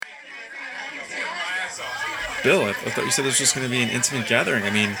Bill, I thought you said this was just going to be an intimate gathering.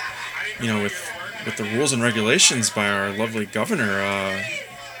 I mean, with the rules and regulations by our lovely governor,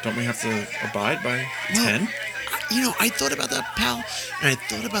 don't we have to abide by 10? I thought about that, pal, and I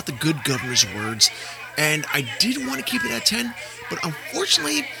thought about the good governor's words, and I did want to keep it at 10, but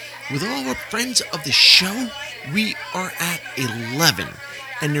unfortunately, with all our friends of the show, we are at 11.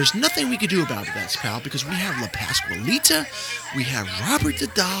 And there's nothing we could do about that, pal, because we have La Pascualita, we have Robert the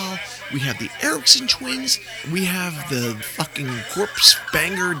Doll, we have the Erickson twins, we have the fucking corpse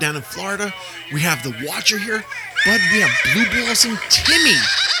banger down in Florida, we have the Watcher here, Bud, we have Blue Balls and Timmy,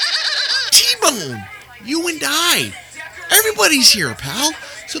 T-Bone, you and I. Everybody's here, pal.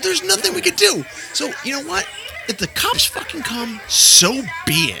 So there's nothing we could do. So, you know what? If the cops fucking come, so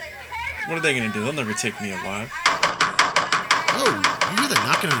be it. What are they going to do? They'll never take me alive. Oh, you hear that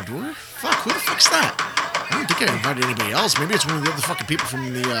knocking on the door? Fuck, who the fuck's that? I don't think I invited anybody else. Maybe it's one of the other fucking people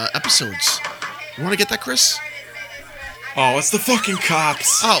from the episodes. You want to get that, Chris? Oh, it's the fucking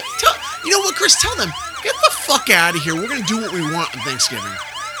cops. Oh, you know what, Chris? Tell them, get the fuck out of here. We're going to do what we want on Thanksgiving.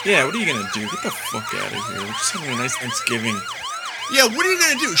 Yeah, what are you going to do? Get the fuck out of here. We're just having a nice Thanksgiving. Yeah, what are you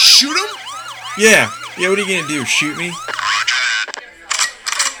going to do? Shoot him? Yeah, what are you going to do? Shoot me?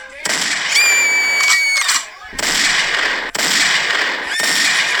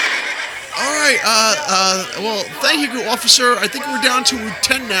 Well, thank you, officer. I think we're down to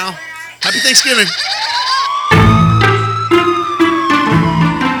 10 now. Happy Thanksgiving.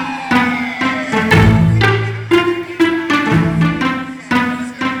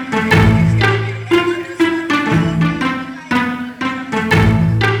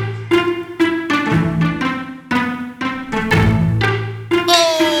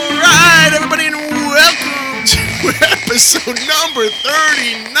 All right, everybody, and welcome to episode number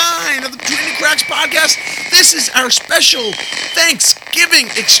 39 of the Between the Cracks podcast. This is our special Thanksgiving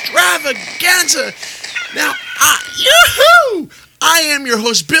extravaganza. Now, yoo-hoo! I am your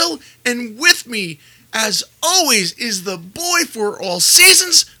host, Bill, and with me, as always, is the boy for all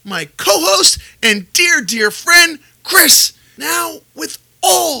seasons, my co-host and dear, dear friend, Chris. Now, with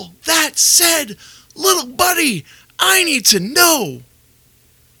all that said, little buddy, I need to know,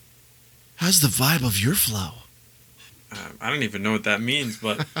 how's the vibe of your flow? I don't even know what that means,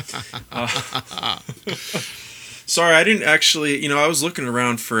 but... sorry, I didn't actually... I was looking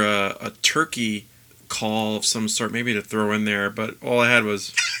around for a turkey call of some sort, maybe to throw in there, but all I had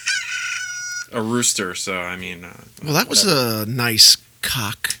was a rooster, so, I mean... well, that was a nice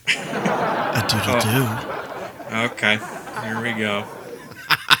cock. A doodle-doo. Okay, here we go.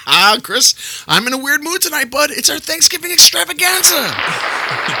 Chris, I'm in a weird mood tonight, bud. It's our Thanksgiving extravaganza.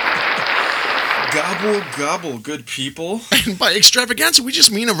 Gobble, gobble, good people. And by extravaganza, we just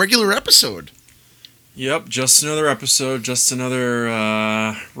mean a regular episode. Yep, just another episode, just another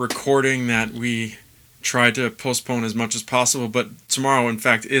recording that we tried to postpone as much as possible. But tomorrow, in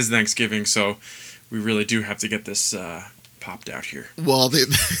fact, is Thanksgiving, so we really do have to get this popped out here. Well, the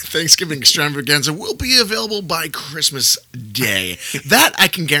Thanksgiving extravaganza will be available by Christmas Day. That I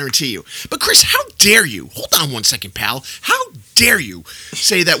can guarantee you. But Chris, how dare you? Hold on one second, pal. How dare you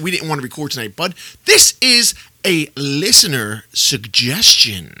say that we didn't want to record tonight, bud? This is a listener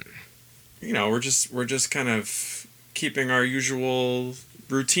suggestion. We're just kind of keeping our usual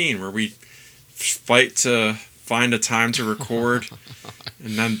routine where we fight to find a time to record,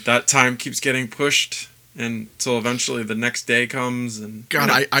 and then that time keeps getting pushed until eventually the next day comes. And God,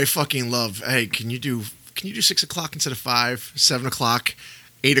 I fucking love. Hey, can you do 6 o'clock instead of 5, 7 o'clock,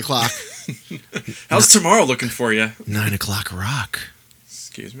 8 o'clock? How's tomorrow looking for you? 9 o'clock rock.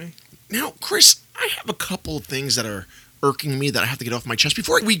 Excuse me? Now, Chris, I have a couple of things that are irking me that I have to get off my chest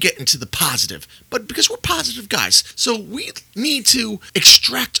before we get into the positive. But because we're positive guys, so we need to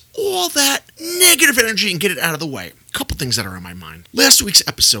extract all that negative energy and get it out of the way. A couple things that are on my mind. Last week's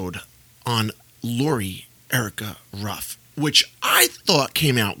episode on Lori Erica Ruff, which I thought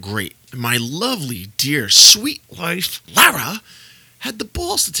came out great. My lovely, dear, sweet wife, Lara, had the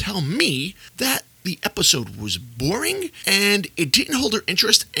balls to tell me that the episode was boring and it didn't hold her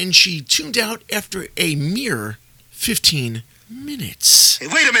interest, and she tuned out after a mere 15 minutes. Hey,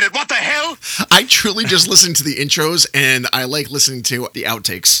 wait a minute, what the hell? I truly just listen to the intros, and I like listening to the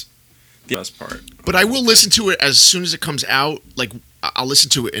outtakes. The best part. But I will listen to it as soon as it comes out. Like, I'll listen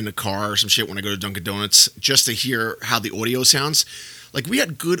to it in the car or some shit when I go to Dunkin' Donuts just to hear how the audio sounds. Like, we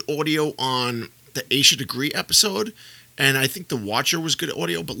had good audio on the Aisha Degree episode, and I think the Watcher was good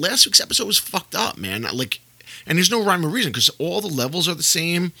audio, but last week's episode was fucked up, man. Like, and there's no rhyme or reason because all the levels are the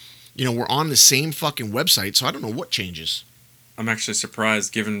same. We're on the same fucking website, so I don't know what changes. I'm actually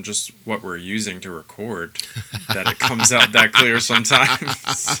surprised, given just what we're using to record, that it comes out that clear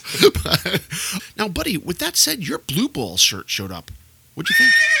sometimes. Now, buddy, with that said, your Blue Ball shirt showed up. What'd you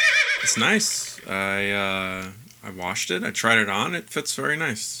think? It's nice. I washed it. I tried it on. It fits very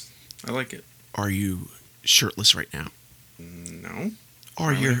nice. I like it. Are you shirtless right now? No.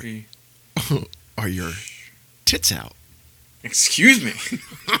 Are your tits out? Excuse me.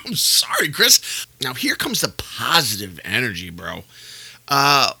 I'm sorry, Chris. Now, here comes the positive energy, bro.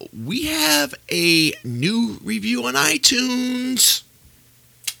 We have a new review on iTunes.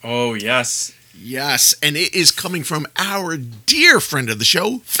 Oh, yes. Yes, and it is coming from our dear friend of the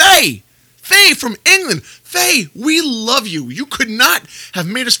show, Faye. Faye from England. Faye, we love you. You could not have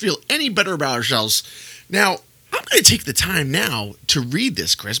made us feel any better about ourselves. Now, I'm going to take the time now to read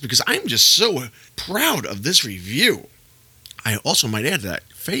this, Chris, because I'm just so proud of this review. I also might add that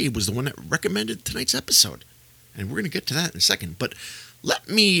Faye was the one that recommended tonight's episode, and we're going to get to that in a second. But let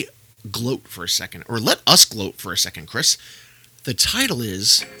me gloat for a second, or let us gloat for a second, Chris. The title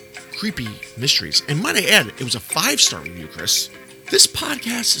is Creepy Mysteries, and might I add, it was a 5-star review, Chris. This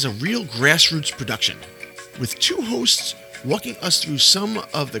podcast is a real grassroots production, with 2 hosts walking us through some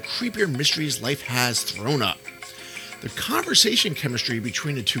of the creepier mysteries life has thrown up. The conversation chemistry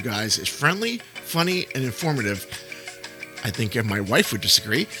between the 2 guys is friendly, funny, and informative. I think my wife would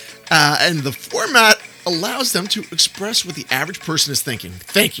disagree. And the format allows them to express what the average person is thinking.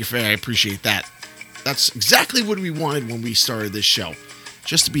 Thank you, Faye. I appreciate that. That's exactly what we wanted when we started this show.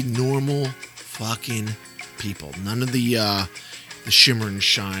 Just to be normal fucking people. None of the shimmer and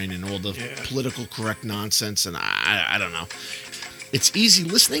shine and all the political correct nonsense. And I don't know. It's easy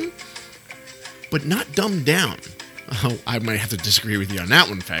listening, but not dumbed down. Oh, I might have to disagree with you on that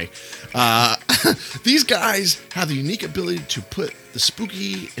one, Faye. These guys have the unique ability to put the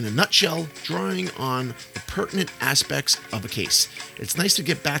spooky in a nutshell, drawing on the pertinent aspects of a case. It's nice to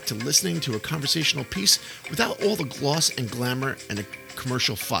get back to listening to a conversational piece without all the gloss and glamour and a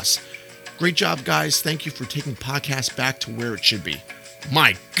commercial fuss. Great job, guys. Thank you for taking podcasts back to where it should be.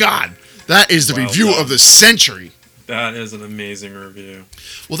 My God, that is the review of the century. That is an amazing review.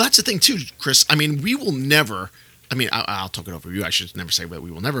 Well, that's the thing, too, Chris. I mean, we will never... I'll talk it over you. I should never say that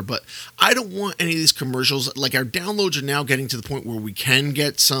we will never, but I don't want any of these commercials. Like, our downloads are now getting to the point where we can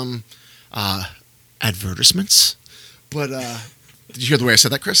get some advertisements. But did you hear the way I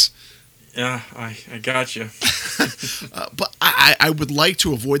said that, Chris? Yeah, I got you. But I would like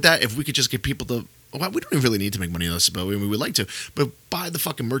to avoid that if we could just get people to. Well, we don't really need to make money on this, but we would like to. But buy the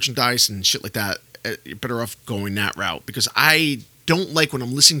fucking merchandise and shit like that. You're better off going that route, because I don't like when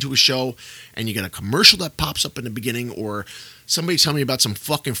I'm listening to a show and you get a commercial that pops up in the beginning, or somebody tell me about some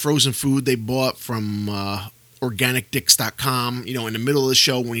fucking frozen food they bought from organicdicks.com, in the middle of the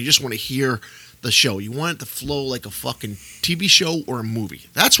show, when you just want to hear the show. You want it to flow like a fucking TV show or a movie.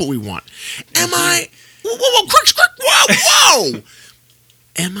 That's what we want. Am I... Whoa, quick, whoa!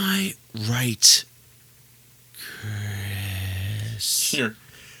 Am I right, Chris?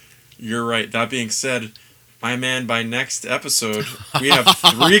 You're right. That being said, my man, by next episode, we have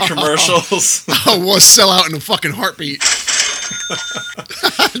 3 commercials. We'll sell out in a fucking heartbeat.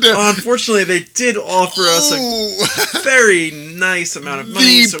 Unfortunately, they did offer us a very nice amount of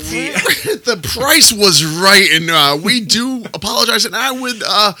money. The price was right, and we do apologize, and I would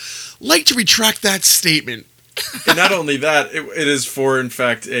like to retract that statement. And not only that, it is for, in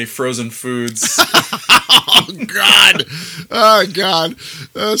fact, a frozen foods. Oh, God. Oh, God.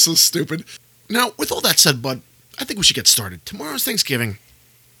 That's so stupid. Now, with all that said, bud, I think we should get started. Tomorrow's Thanksgiving.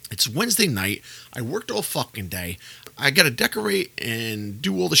 It's Wednesday night. I worked all fucking day. I got to decorate and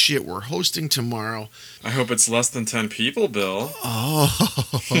do all the shit. We're hosting tomorrow. I hope it's less than 10 people, Bill.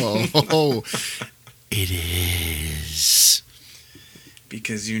 Oh, it is.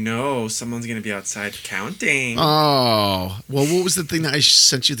 Because someone's going to be outside counting. Oh. Well, what was the thing that I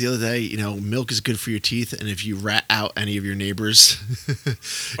sent you the other day? Milk is good for your teeth, and if you rat out any of your neighbors...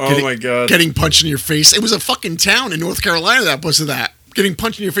 my God. Getting punched in your face. It was a fucking town in North Carolina that posted that. Getting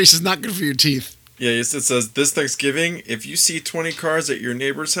punched in your face is not good for your teeth. Yeah, it says, this Thanksgiving, if you see 20 cars at your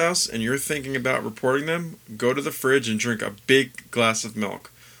neighbor's house and you're thinking about reporting them, go to the fridge and drink a big glass of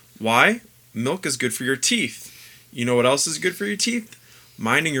milk. Why? Milk is good for your teeth. You know what else is good for your teeth?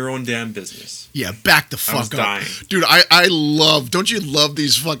 Minding your own damn business. Yeah, back the fuck up. Dying. Dude, I love, don't you love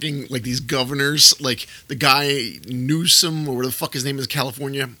these fucking, like, these governors, like the guy Newsom, or whatever the fuck his name is,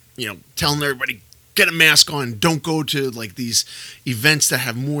 California, telling everybody, get a mask on, don't go to, like, these events that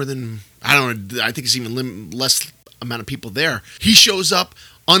have more than, I don't know, I think it's even less amount of people there. He shows up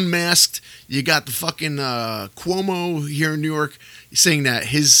unmasked. You got the fucking Cuomo here in New York saying that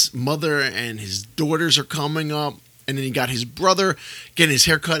his mother and his daughters are coming up, and then you got his brother getting his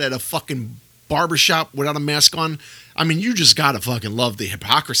hair cut at a fucking barbershop without a mask on. I mean, you just gotta fucking love the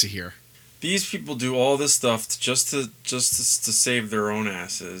hypocrisy here. These people do all this stuff just to save their own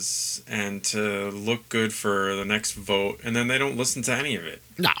asses and to look good for the next vote, and then they don't listen to any of it.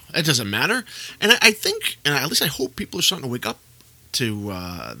 No, it doesn't matter. And I think, and at least I hope people are starting to wake up to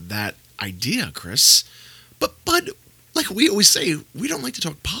that idea, Chris. But like we always say, we don't like to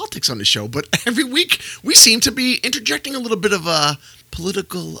talk politics on the show, but every week we seem to be interjecting a little bit of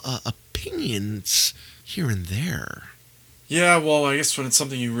political opinions here and there. Yeah, well, I guess when it's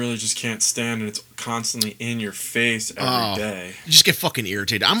something you really just can't stand and it's constantly in your face every day. You just get fucking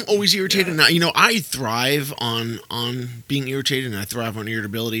irritated. I'm always irritated. Yeah. Now, I thrive on being irritated, and I thrive on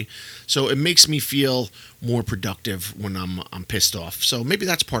irritability. So it makes me feel more productive when I'm pissed off. So maybe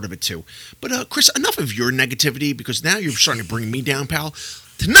that's part of it too. But Chris, enough of your negativity, because now you're starting to bring me down, pal.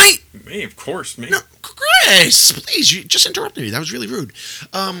 Tonight... Me, of course, me. No, Chris, please, you just interrupted me. That was really rude.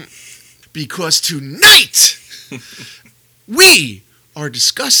 Because tonight... we are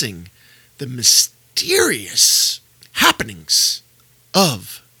discussing the mysterious happenings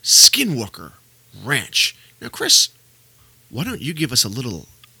of Skinwalker Ranch. Now, Chris, why don't you give us a little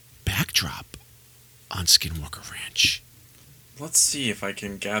backdrop on Skinwalker Ranch? Let's see if I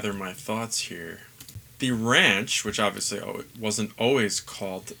can gather my thoughts here. The ranch, which obviously wasn't always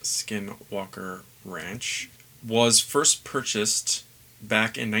called Skinwalker Ranch, was first purchased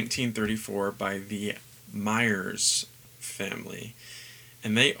back in 1934 by the Myers family,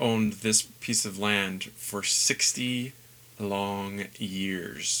 and they owned this piece of land for 60 long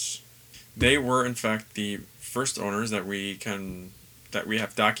years. They were, in fact, the first owners that we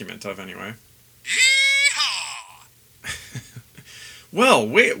have document of, anyway. Well,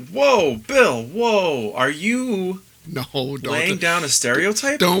 wait, whoa, Bill, whoa, are you laying down a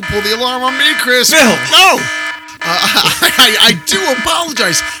stereotype? Don't pull the alarm on me, Chris. Bill, no. I do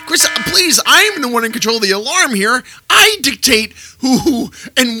apologize. Chris, please, I'm the one in control of the alarm here. I dictate who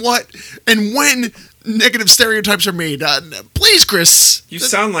and what and when negative stereotypes are made. Please, Chris. You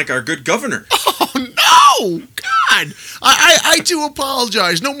sound like our good governor. Oh, no. God. I do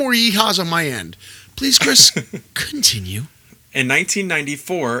apologize. No more yeehaws on my end. Please, Chris, continue. In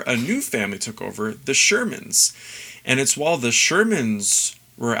 1994, a new family took over, the Shermans. And it's while the Shermans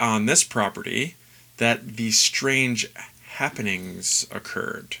were on this property that these strange happenings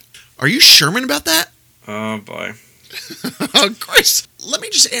occurred. Are you Sherman about that? Oh, boy. Chris, let me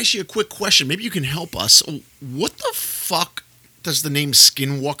just ask you a quick question. Maybe you can help us. What the fuck does the name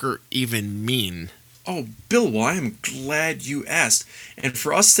Skinwalker even mean? Oh, Bill, well, I am glad you asked. And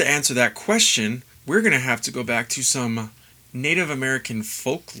for us to answer that question, we're going to have to go back to some Native American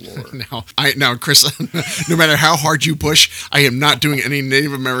folklore. Now, Chris, no matter how hard you push, I am not doing any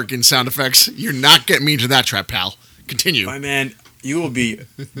Native American sound effects. You're not getting me into that trap, pal. Continue. My man, you will be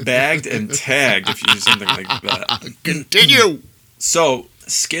bagged and tagged if you do something like that. Continue. So,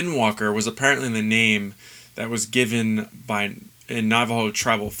 Skinwalker was apparently the name that was given in Navajo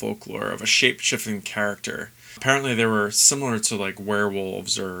tribal folklore of a shape-shifting character. Apparently they were similar to like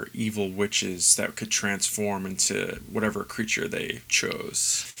werewolves or evil witches that could transform into whatever creature they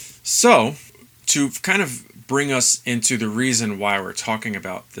chose. So, to kind of bring us into the reason why we're talking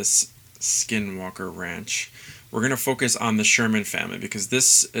about this Skinwalker Ranch, we're going to focus on the Sherman family, because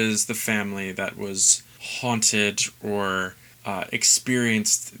this is the family that was haunted or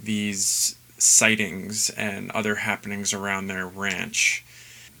experienced these sightings and other happenings around their ranch.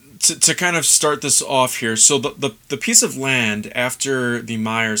 To kind of start this off here, so the piece of land, after the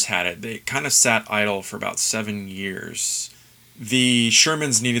Myers had it, they kind of sat idle for about 7 years. The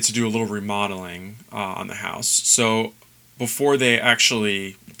Shermans needed to do a little remodeling on the house. So before they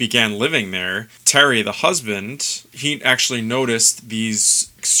actually began living there, Terry, the husband, he actually noticed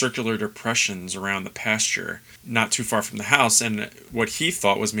these circular depressions around the pasture not too far from the house, and what he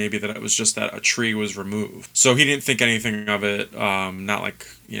thought was maybe that it was just that a tree was removed. So he didn't think anything of it, not like,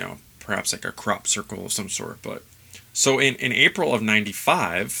 perhaps like a crop circle of some sort. But so in April of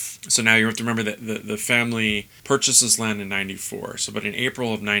 95, so now you have to remember that the family purchases land in 94. But in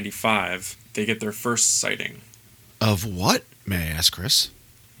April of 95, they get their first sighting. Of what, may I ask, Chris?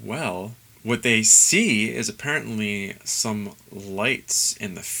 Well, what they see is apparently some lights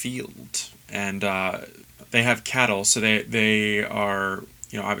in the field, and they have cattle, so they are,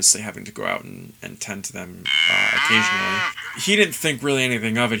 obviously having to go out and tend to them occasionally. He didn't think really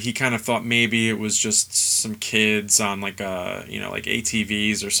anything of it. He kind of thought maybe it was just some kids on like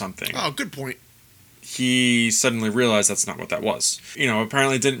ATVs or something. Oh, good point. he suddenly realized that's not what that was.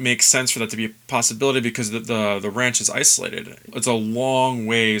 Apparently it didn't make sense for that to be a possibility because the ranch is isolated. It's a long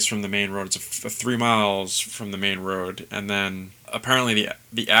ways from the main road. It's 3 miles from the main road, and then apparently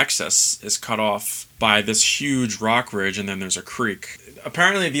the access is cut off by this huge rock ridge, and then there's a creek.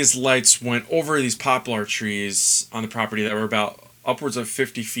 Apparently these lights went over these poplar trees on the property that were about upwards of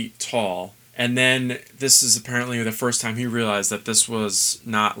 50 feet tall. And then this is apparently the first time he realized that this was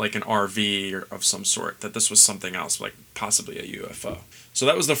not like an RV or of some sort, that this was something else, like possibly a UFO. So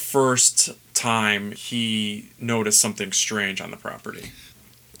that was the first time he noticed something strange on the property.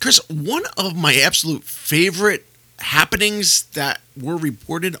 Chris, one of my absolute favorite happenings that were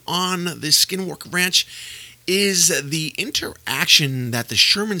reported on this Skinwalker Ranch is the interaction that the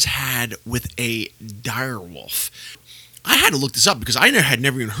Shermans had with a direwolf. I had to look this up because I had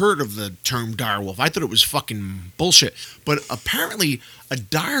never even heard of the term direwolf. I thought it was fucking bullshit. But apparently, a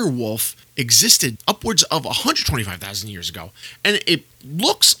direwolf existed upwards of 125,000 years ago. And it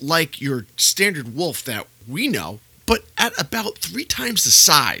looks like your standard wolf that we know, but at about 3 times the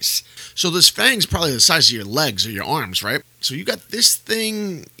size. So this fang's probably the size of your legs or your arms, right? So you got this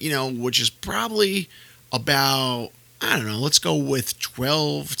thing, which is probably about, I don't know, let's go with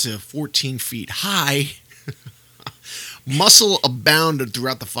 12 to 14 feet high. Muscle abounded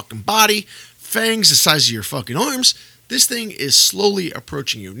throughout the fucking body. Fangs the size of your fucking arms. This thing is slowly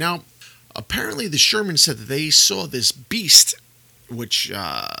approaching you. Now, apparently the Shermans said that they saw this beast, which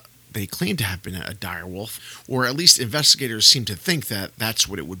they claimed to have been a direwolf, or at least investigators seem to think that that's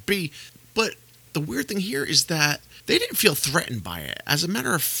what it would be. But the weird thing here is that they didn't feel threatened by it. As a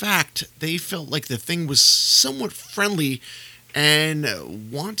matter of fact, they felt like the thing was somewhat friendly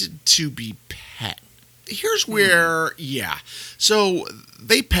and wanted to be pet. Here's where, so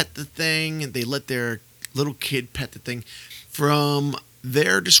they pet the thing, they let their little kid pet the thing. From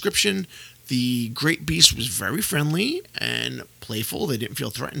their description, the great beast was very friendly and playful. They didn't feel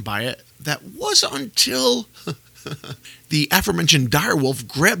threatened by it. That was until the aforementioned direwolf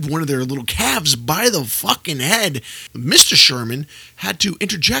grabbed one of their little calves by the fucking head. Mr. Sherman had to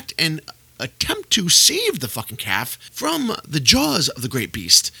interject and attempt to save the fucking calf from the jaws of the great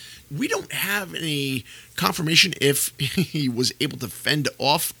beast. We don't have any confirmation if he was able to fend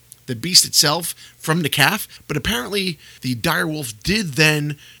off the beast itself from the calf, but apparently the direwolf did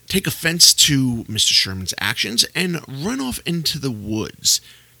then take offense to Mr. Sherman's actions and run off into the woods,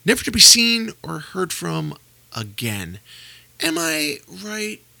 never to be seen or heard from again. Am I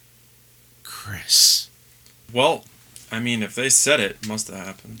right, Chris? Well, I mean, if they said it must have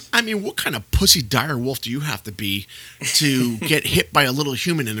happened. I mean, what kind of pussy dire wolf do you have to be to get hit by a little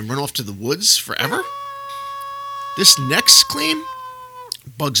human and then run off to the woods forever? This next claim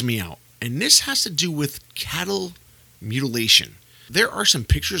bugs me out, and this has to do with cattle mutilation. There are some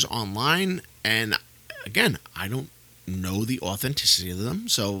pictures online, and again, I don't know the authenticity of them,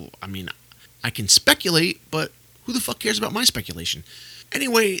 so, I mean, I can speculate, but who the fuck cares about my speculation?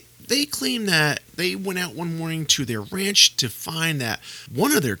 Anyway, they claim that they went out one morning to their ranch to find that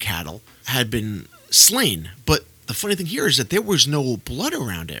one of their cattle had been slain. But the funny thing here is that there was no blood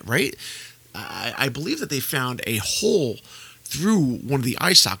around it, right? I believe that they found a hole through one of the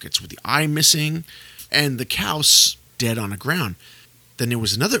eye sockets with the eye missing and the cow's dead on the ground. Then there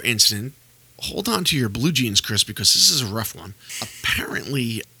was another incident. Hold on to your blue jeans, Chris, because this is a rough one.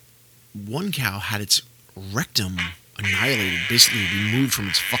 Apparently, one cow had its rectum annihilated, basically removed from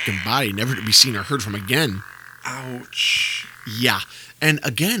its fucking body, never to be seen or heard from again. Ouch. Yeah. And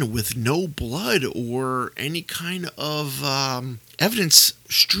again, with no blood or any kind of evidence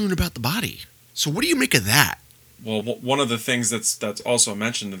strewn about the body. So what do you make of that? Well, one of the things that's also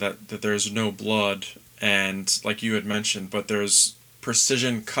mentioned that there's no blood, and like you had mentioned, but there's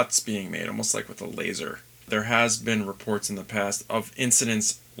precision cuts being made, almost like with a laser. There has been reports in the past of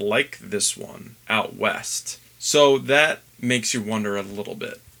incidents like this one out west. So that makes you wonder a little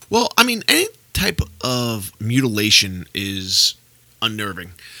bit. Well, I mean, any type of mutilation is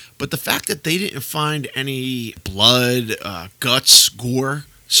unnerving. But the fact that they didn't find any blood, guts, gore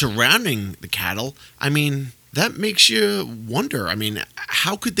surrounding the cattle, I mean, that makes you wonder. I mean,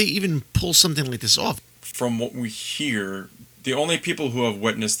 how could they even pull something like this off? From what we hear, the only people who have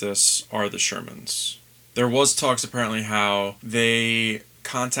witnessed this are the Shermans. There was talks apparently how they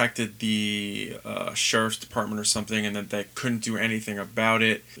contacted the sheriff's department or something, and that they couldn't do anything about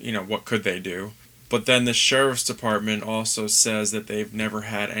it. What could they do? But then the sheriff's department also says that they've never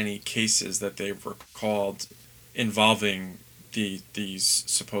had any cases that they've recalled involving these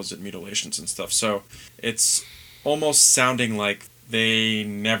supposed mutilations and stuff. So it's almost sounding like they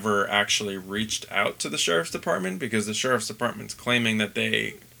never actually reached out to the sheriff's department, because the sheriff's department's claiming that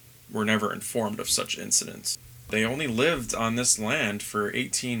they were never informed of such incidents. They only lived on this land for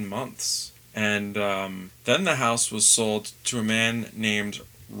 18 months. And then the house was sold to a man named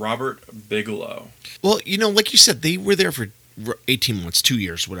Robert Bigelow. Well, like you said, they were there for 18 months, 2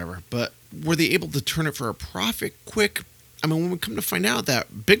 years, whatever. But were they able to turn it for a profit quick? I mean, when we come to find out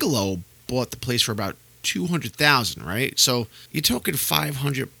that Bigelow bought the place for about $200,000, right? So you're talking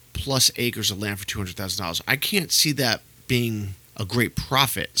 500 plus acres of land for $200,000. I can't see that being a great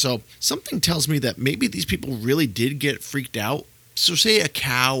profit. So something tells me that maybe these people really did get freaked out. So say a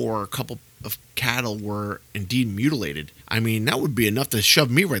cow or a couple of cattle were indeed mutilated. I mean, that would be enough to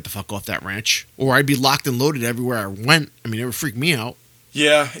shove me right the fuck off that ranch. Or I'd be locked and loaded everywhere I went. I mean, it would freak me out.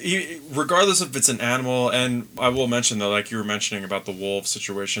 Yeah, regardless if it's an animal, and I will mention though, like you were mentioning about the wolf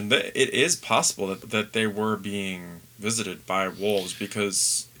situation, that it is possible that they were being visited by wolves,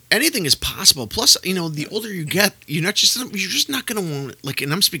 because anything is possible. Plus, the older you get, you're just not going to want, like,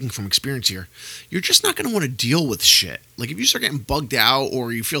 and I'm speaking from experience here, you're just not going to want to deal with shit. Like, if you start getting bugged out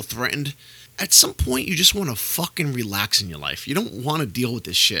or you feel threatened, at some point you just want to fucking relax in your life. You don't want to deal with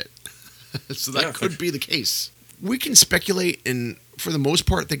this shit. So that could be the case. We can speculate and, for the most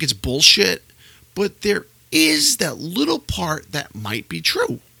part, think it's bullshit, but there is that little part that might be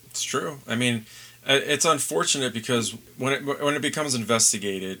true. It's true. I mean, it's unfortunate because when it becomes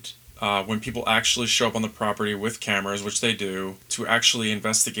investigated, when people actually show up on the property with cameras, which they do, to actually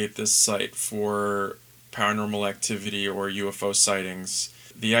investigate this site for paranormal activity or UFO sightings,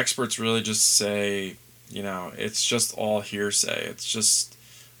 the experts really just say, it's just all hearsay. It's just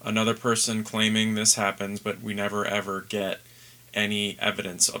another person claiming this happens, but we never ever get any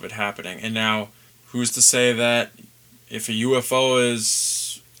evidence of it happening. And now, who's to say that if a UFO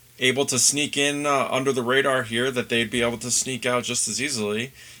is able to sneak in under the radar here, that they'd be able to sneak out just as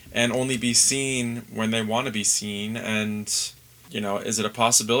easily and only be seen when they want to be seen? And, is it a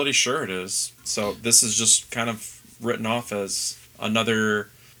possibility? Sure it is. So this is just kind of written off as another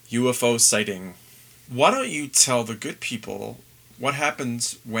UFO sighting. Why don't you tell the good people what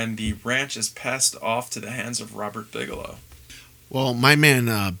happens when the ranch is passed off to the hands of Robert Bigelow? Well, my man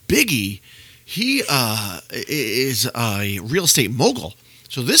Biggie, he is a real estate mogul.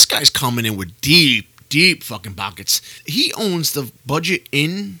 So this guy's coming in with deep fucking pockets. He owns the Budget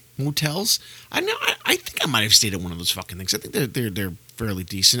Inn motels. I think I might have stayed at one of those fucking things. I think they're fairly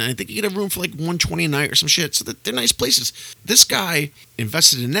decent. I think you get a room for like $120 a night or some shit. So they're nice places. This guy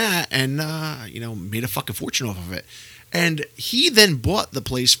invested in that and made a fucking fortune off of it. And he then bought the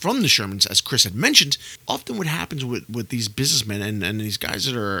place from the Shermans, as Chris had mentioned. Often what happens with these businessmen and these guys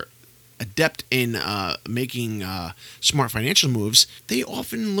that are adept in making smart financial moves, they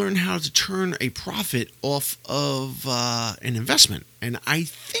often learn how to turn a profit off of an investment. And I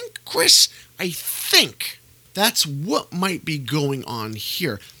think, Chris, that's what might be going on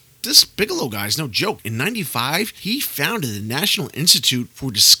here. This Bigelow guy is no joke. In 1995, he founded the National Institute for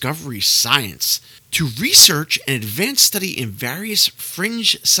Discovery Science to research and advance study in various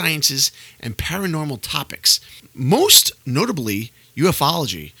fringe sciences and paranormal topics, most notably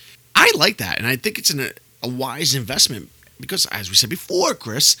ufology. I like that, and I think it's a wise investment because, as we said before,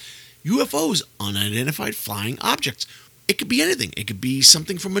 Chris, UFOs, unidentified flying objects. It could be anything. It could be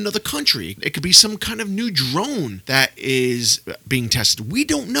something from another country. It could be some kind of new drone that is being tested. We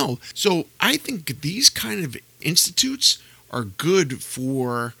don't know. So I think these kind of institutes are good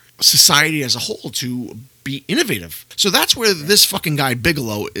for society as a whole to be innovative. So that's where this fucking guy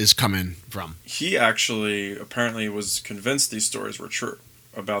Bigelow is coming from. He actually apparently was convinced these stories were true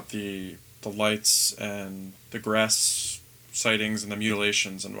about the lights and the grass sightings and the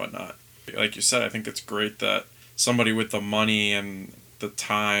mutilations and whatnot. Like you said, I think it's great that somebody with the money and the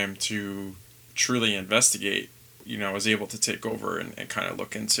time to truly investigate, is able to take over and kind of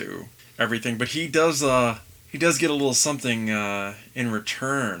look into everything. But he does get a little something in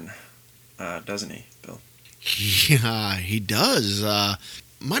return, doesn't he, Bill? Yeah, he does.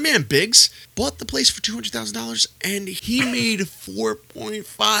 My man Biggs bought the place for $200,000 and he made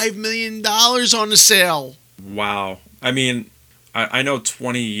 $4.5 million on the sale. Wow. I mean, I know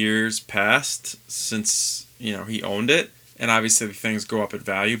 20 years passed since, he owned it. And obviously things go up in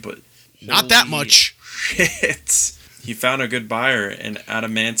value, but not that much. Shit. He found a good buyer in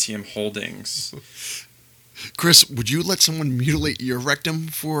Adamantium Holdings. Chris, would you let someone mutilate your rectum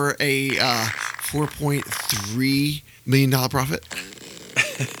for a $4.3 million profit?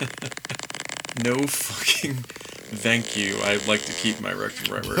 No fucking thank you. I'd like to keep my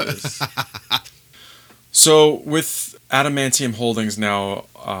rectum right where it is. So with Adamantium Holdings now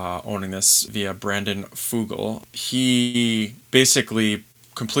owning this via Brandon Fugel, he basically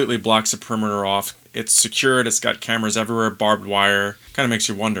completely blocks the perimeter off. It's secured. It's got cameras everywhere, barbed wire. Kind of makes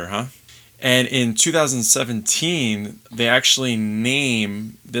you wonder, huh? And in 2017, they actually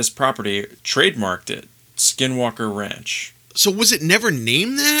name this property, trademarked it, Skinwalker Ranch. So was it never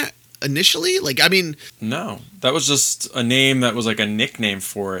named that initially? No. That was just a name that was like a nickname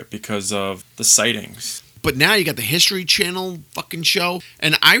for it because of the sightings. But now you got the History Channel fucking show.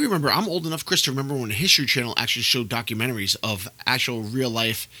 And I remember, I'm old enough, Chris, to remember when the History Channel actually showed documentaries of actual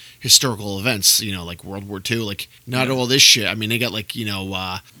real-life historical events, like World War II, not all this shit. They got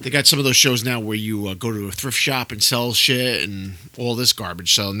they got some of those shows now where you go to a thrift shop and sell shit and all this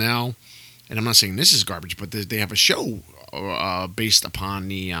garbage. So now, and I'm not saying this is garbage, but they have a show based upon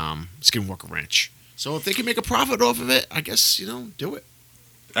the Skinwalker Ranch. So if they can make a profit off of it, I guess, do it.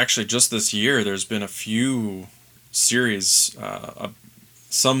 Actually, just this year, there's been a few series,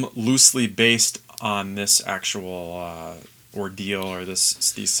 some loosely based on this actual ordeal or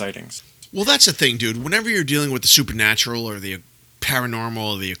these sightings. Well, that's the thing, dude. Whenever you're dealing with the supernatural or the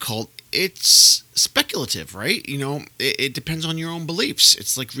paranormal or the occult, it's speculative, right? It depends on your own beliefs.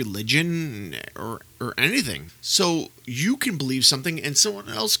 It's like religion or anything. So you can believe something and someone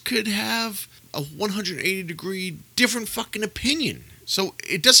else could have a 180-degree different fucking opinion. So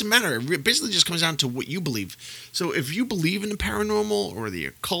it doesn't matter. It basically just comes down to what you believe. So if you believe in the paranormal or the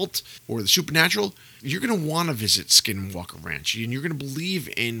occult or the supernatural, you're going to want to visit Skinwalker Ranch. And you're going to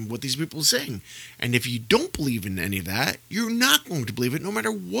believe in what these people are saying. And if you don't believe in any of that, you're not going to believe it no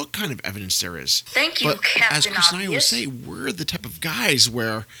matter what kind of evidence there is. Thank you, but Captain as Chris and I always Obvious. say, we're the type of guys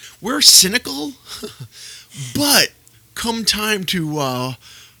where we're cynical, but come time to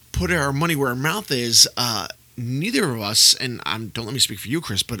put our money where our mouth is, neither of us, and don't let me speak for you,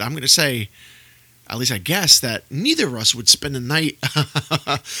 Chris, but I'm going to say, at least I guess, that neither of us would spend a night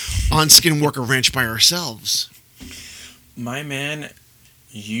on Skinwalker Ranch by ourselves. My man,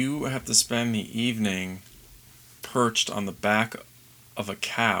 you have to spend the evening perched on the back of a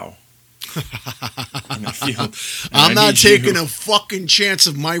cow in a field. I'm not taking a fucking chance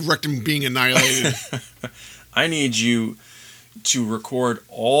of my rectum being annihilated. I need you to record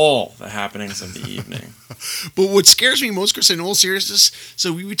all the happenings of the evening. But what scares me most, Chris, in all seriousness,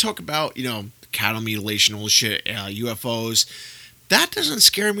 so we talk about, cattle mutilation, all this shit, UFOs. That doesn't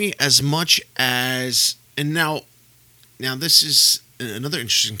scare me as much as, and now this is another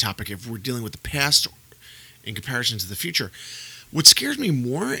interesting topic if we're dealing with the past in comparison to the future. What scares me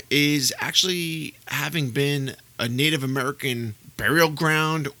more is actually having been a Native American burial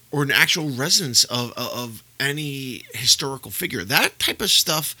ground or an actual residence of any historical figure. That type of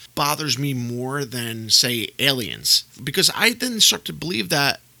stuff bothers me more than, say, aliens. Because I then start to believe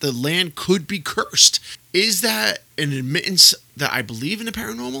that the land could be cursed. Is that an admittance that I believe in the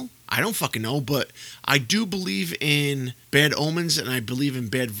paranormal? I don't fucking know, but I do believe in bad omens and I believe in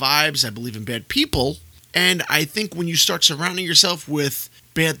bad vibes. I believe in bad people. And I think when you start surrounding yourself with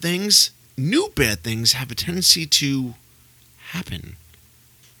bad things, new bad things have a tendency to happen.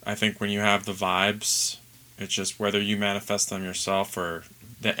 I think when you have the vibes, it's just whether you manifest them yourself or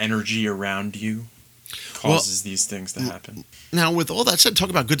the energy around you causes these things to happen. Now, with all that said, talk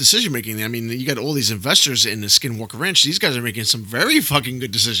about good decision making. You got all these investors in the Skinwalker Ranch. These guys are making some very fucking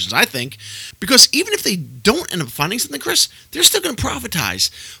good decisions, I think. Because even if they don't end up finding something, Chris, they're still going to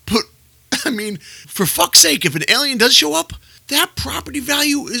profitize. But, for fuck's sake, if an alien does show up, that property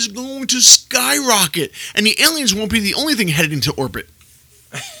value is going to skyrocket. And the aliens won't be the only thing headed into orbit.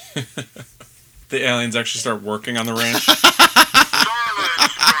 The aliens actually start working on the ranch.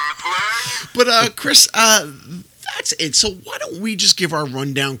 But, Chris, that's it. So why don't we just give our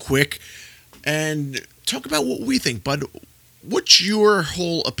rundown quick and talk about what we think, bud. What's your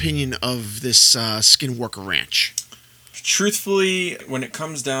whole opinion of this Skinwalker Ranch? Truthfully, when it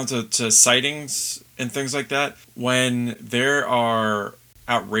comes down to sightings and things like that, when there are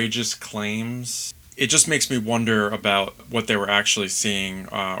outrageous claims, it just makes me wonder about what they were actually seeing,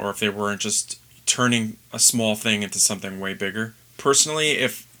 or if they weren't just turning a small thing into something way bigger. Personally,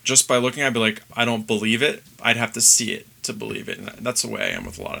 if just by looking, I'd be like, I don't believe it. I'd have to see it to believe it, and that's the way I am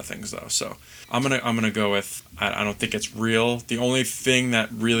with a lot of things, though. So I'm gonna go with I don't think it's real. The only thing that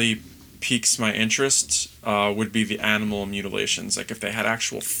really piques my interest would be the animal mutilations. Like if they had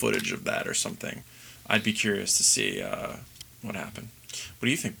actual footage of that or something, I'd be curious to see what happened. What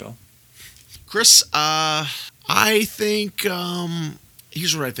do you think, Bill? Chris, I think,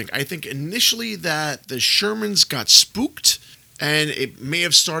 here's what I think. I think initially that the Shermans got spooked, and it may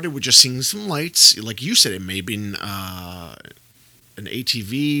have started with just seeing some lights. Like you said, it may have been an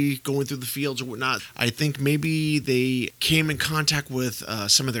ATV going through the fields or whatnot. I think maybe they came in contact with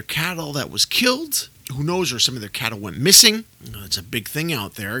some of their cattle that was killed, who knows, or some of their cattle went missing. It's a big thing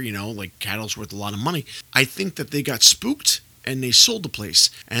out there, like cattle's worth a lot of money. I think that they got spooked and they sold the place.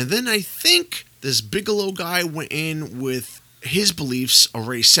 And then I think this Bigelow guy went in with his beliefs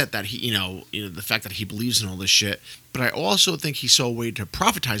already set, that he, the fact that he believes in all this shit. But I also think he saw a way to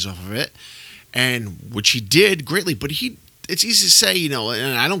profitize off of it, and which he did greatly. But it's easy to say,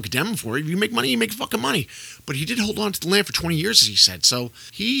 and I don't condemn him for it. If you make money, you make fucking money. But he did hold on to the land for 20 years, as he said. So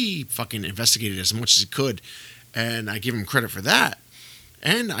he fucking investigated as much as he could. And I give him credit for that.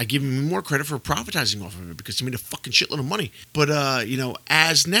 And I give him more credit for profitizing off of it, because he made a fucking shitload of money. But,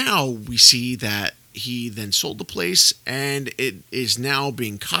 as now we see that he then sold the place and it is now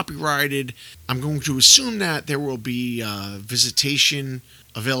being copyrighted. I'm going to assume that there will be visitation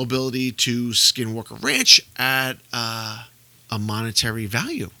availability to Skinwalker Ranch at a monetary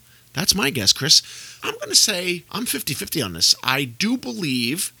value. That's my guess, Chris. I'm going to say I'm 50-50 on this. I do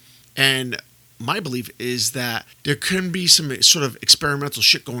believe, and my belief is that there can be some sort of experimental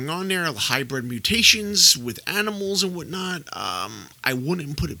shit going on there, hybrid mutations with animals and whatnot. I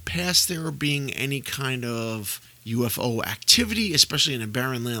wouldn't put it past there being any kind of UFO activity, especially in a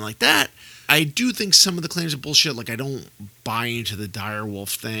barren land like that. I do think some of the claims are bullshit. Like, I don't buy into the dire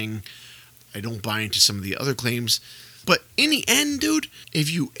wolf thing. I don't buy into some of the other claims. But in the end, dude,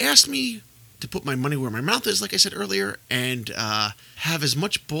 if you asked me to put my money where my mouth is, like I said earlier, and have as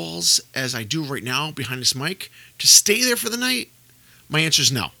much balls as I do right now behind this mic to stay there for the night, my answer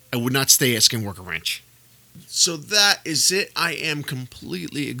is no. I would not stay at Skinwalker Ranch. So that is it. I am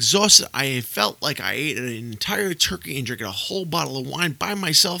completely exhausted. I felt like I ate an entire turkey and drank a whole bottle of wine by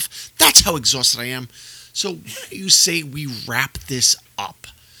myself. That's how exhausted I am. So why do you say we wrap this up?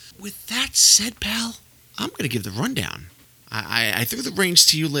 With that said, pal, I'm going to give the rundown. I threw the reins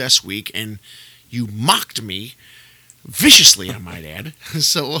to you last week, and you mocked me viciously, I might add.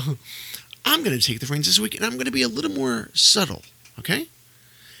 So I'm going to take the reins this week, and I'm going to be a little more subtle, okay?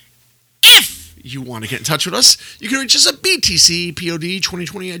 If you want to get in touch with us, you can reach us at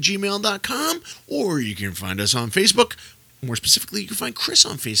btcpod2020@gmail.com, or you can find us on Facebook. More specifically, you can find Chris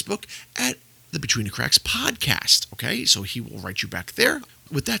on Facebook at the Between the Cracks podcast, okay? So he will write you back there.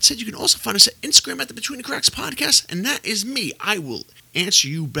 With that said, you can also find us at Instagram at the Between the Cracks podcast, and that is me. I will answer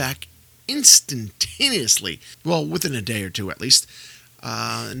you back instantaneously. Well, within a day or two at least.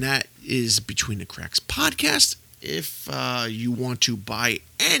 And that is Between the Cracks podcast. If you want to buy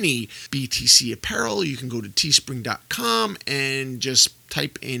any BTC apparel, you can go to teespring.com and just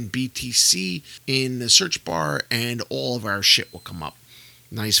type in BTC in the search bar, and all of our shit will come up.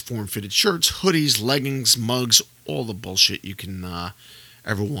 Nice form-fitted shirts, hoodies, leggings, mugs, all the bullshit you can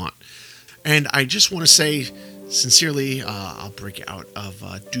ever want. And I just want to say sincerely, I'll break out of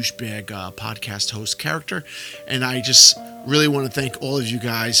douchebag podcast host character, and I just really want to thank all of you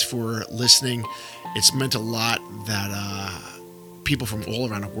guys for listening. It's meant a lot that people from all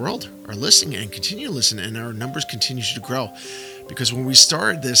around the world are listening and continue to listen, and our numbers continue to grow. Because when we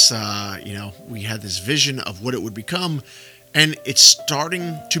started this, we had this vision of what it would become, and it's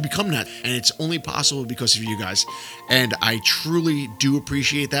starting to become that. And it's only possible because of you guys. And I truly do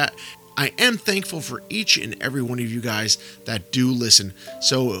appreciate that. I am thankful for each and every one of you guys that do listen.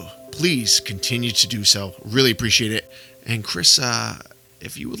 So please continue to do so. Really appreciate it. And Chris,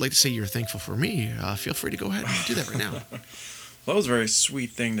 if you would like to say you're thankful for me, feel free to go ahead and do that right now. Well, that was a very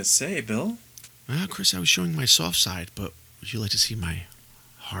sweet thing to say, Bill. Chris, I was showing my soft side, but would you like to see my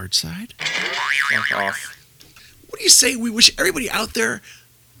hard side? Fuck off. What do you say we wish everybody out there,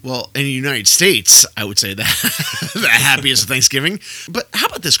 well, in the United States, I would say that, the happiest of Thanksgiving. But how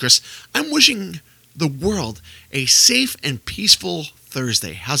about this, Chris? I'm wishing the world a safe and peaceful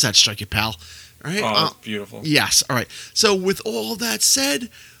Thursday. How's that strike you, pal? All right? Oh, that's beautiful. Yes. All right. So with all that said,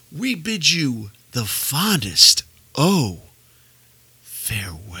 we bid you the fondest,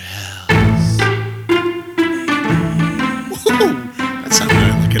 farewell. Whoa, that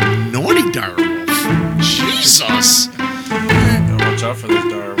sounded like a naughty dire wolf. Jesus!